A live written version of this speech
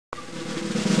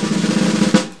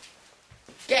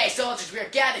soldiers, we are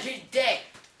gathered here today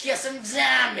to kill some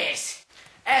zombies.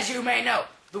 As you may know,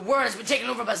 the world has been taken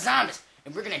over by zombies,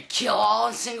 and we're gonna kill all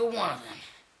and single one of them.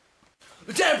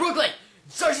 Lieutenant Brooklyn,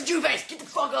 Sergeant Two-Face, get the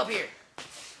fuck up here.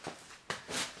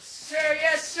 Sir,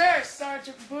 yes, sir,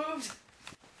 Sergeant Boobs.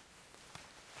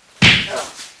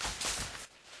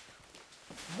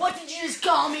 What did you just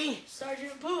call me?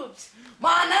 Sergeant Boobs.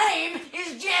 My name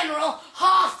is General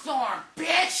Hawthorne,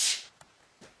 bitch!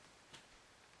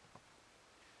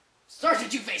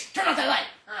 Sergeant Two-Face, turn off that light!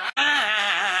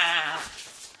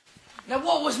 Now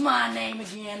what was my name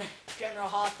again? General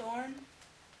Hawthorne.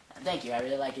 Thank you, I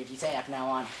really like it if you say that from now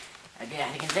on. I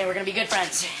can say we're gonna be good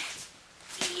friends.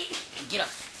 Get up.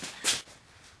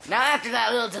 Now after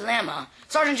that little dilemma,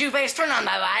 Sergeant Two-Face, turn on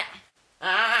that light.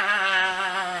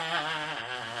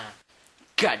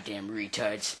 Goddamn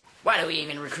retards. Why do we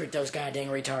even recruit those goddamn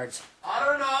retards? I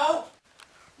don't know.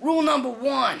 Rule number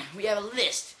 1. We have a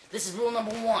list. This is rule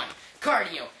number 1.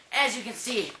 Cardio. As you can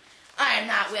see, I am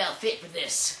not well fit for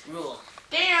this rule.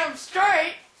 Damn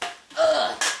straight.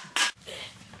 Ugh.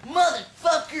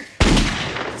 Motherfucker.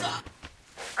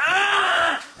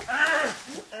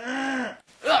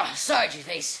 Ugh, sorry,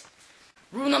 Two-Face.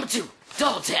 Rule number 2.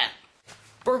 Double tap.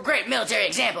 For a great military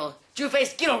example,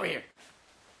 Two-Face, get over here.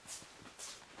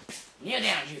 Kneel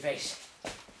down, Two-Face.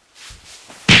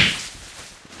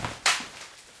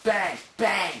 Bang,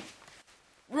 bang.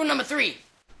 Rule number 3.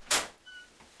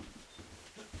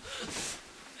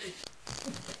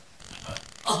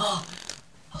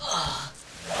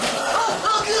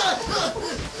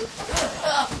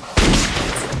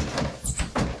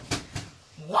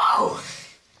 Wow.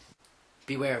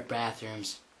 Beware of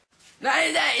bathrooms. Now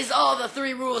that is all the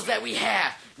 3 rules that we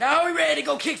have. Now are we ready to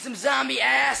go kick some zombie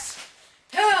ass?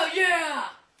 Hell yeah!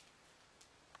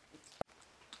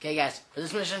 Okay guys, for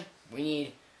this mission, we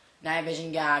need night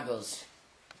vision goggles.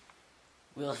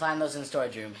 We will find those in the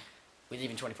storage room. We leave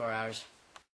in 24 hours.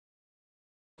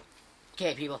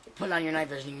 Okay people, put on your night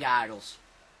vision goggles.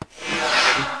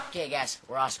 Okay guys,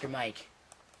 we're Oscar Mike.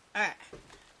 Alright.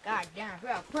 God damn, I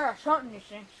feel like something these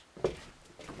things.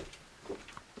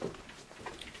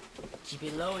 Keep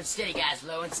it low and steady guys,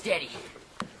 low and steady.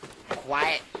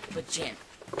 Quiet, but gentle.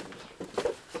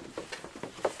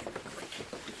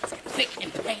 Quick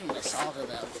and painless, all of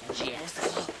those. Yes.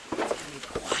 It's gonna be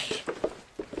quiet.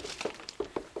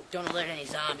 Don't alert any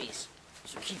zombies,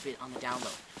 so keep it on the down low.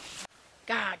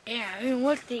 God damn, even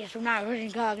with these from night vision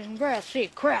goggles and breath, see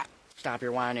crap. Stop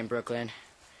your whining, Brooklyn.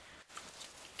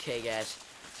 Okay, guys,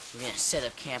 we're gonna set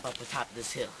up camp up the top of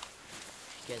this hill.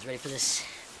 You guys ready for this?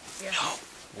 Yeah.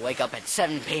 We'll wake up at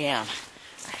 7 p.m.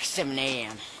 or 7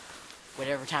 a.m.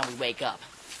 Whatever time we wake up.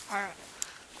 Alright.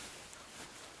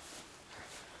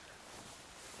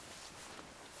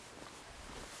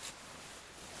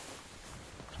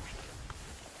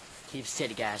 Keep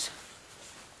steady, guys.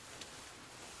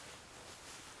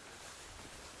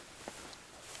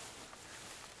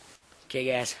 Okay,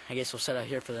 guys, I guess we'll set out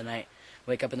here for the night.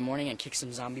 Wake up in the morning and kick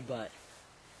some zombie butt.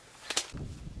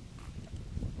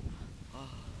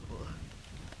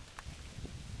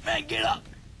 Man, get up!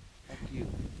 Fuck you.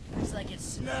 Looks like it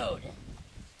snowed.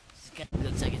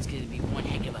 Looks like it's gonna be one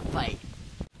heck of a fight.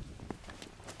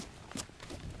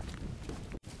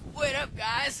 Wait up,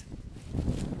 guys!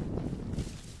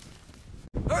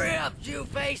 Hurry up,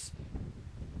 Two-Face!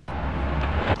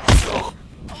 Oh.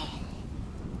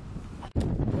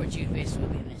 Poor Two-Face will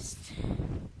be missed.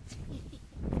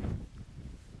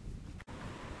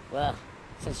 Well,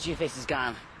 since Two-Face is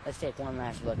gone, let's take one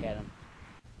last look at him.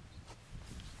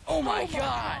 Oh my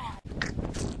God!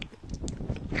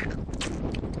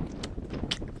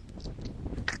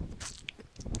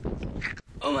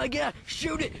 Oh my God!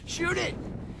 Shoot it! Shoot it!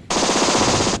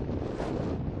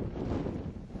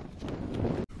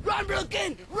 Run,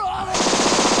 Brooklyn! Run!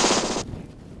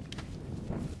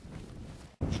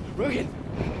 Brooklyn!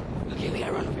 Okay, we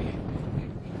gotta run over here.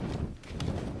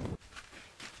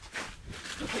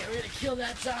 Okay, we're gonna kill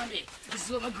that zombie. This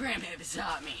is what my grandpappy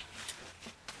taught me.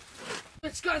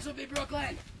 Let's guns with me,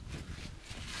 Brooklyn!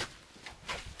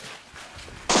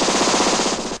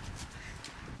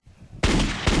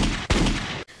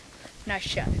 Nice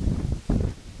shot.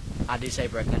 I do say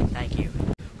Brooklyn, thank you.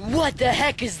 What the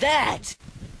heck is that?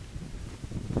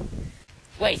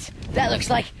 Wait, that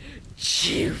looks like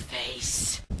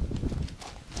Two-Face.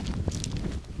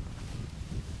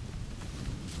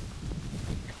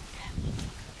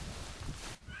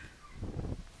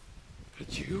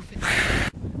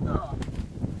 Two-Face?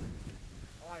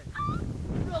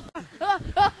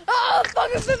 Oh,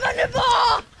 fucking the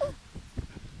ball!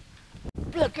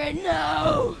 Brooklyn,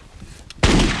 no!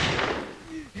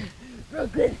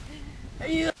 Brooklyn, are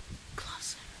you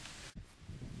closer?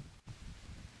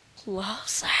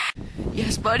 closer.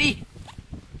 Yes, buddy?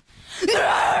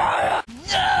 No!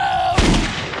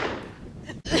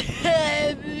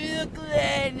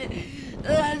 Brooklyn!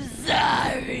 I'm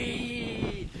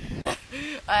sorry!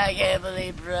 I can't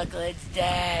believe Brooklyn's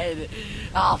dead.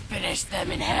 I'll finish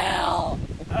them in hell.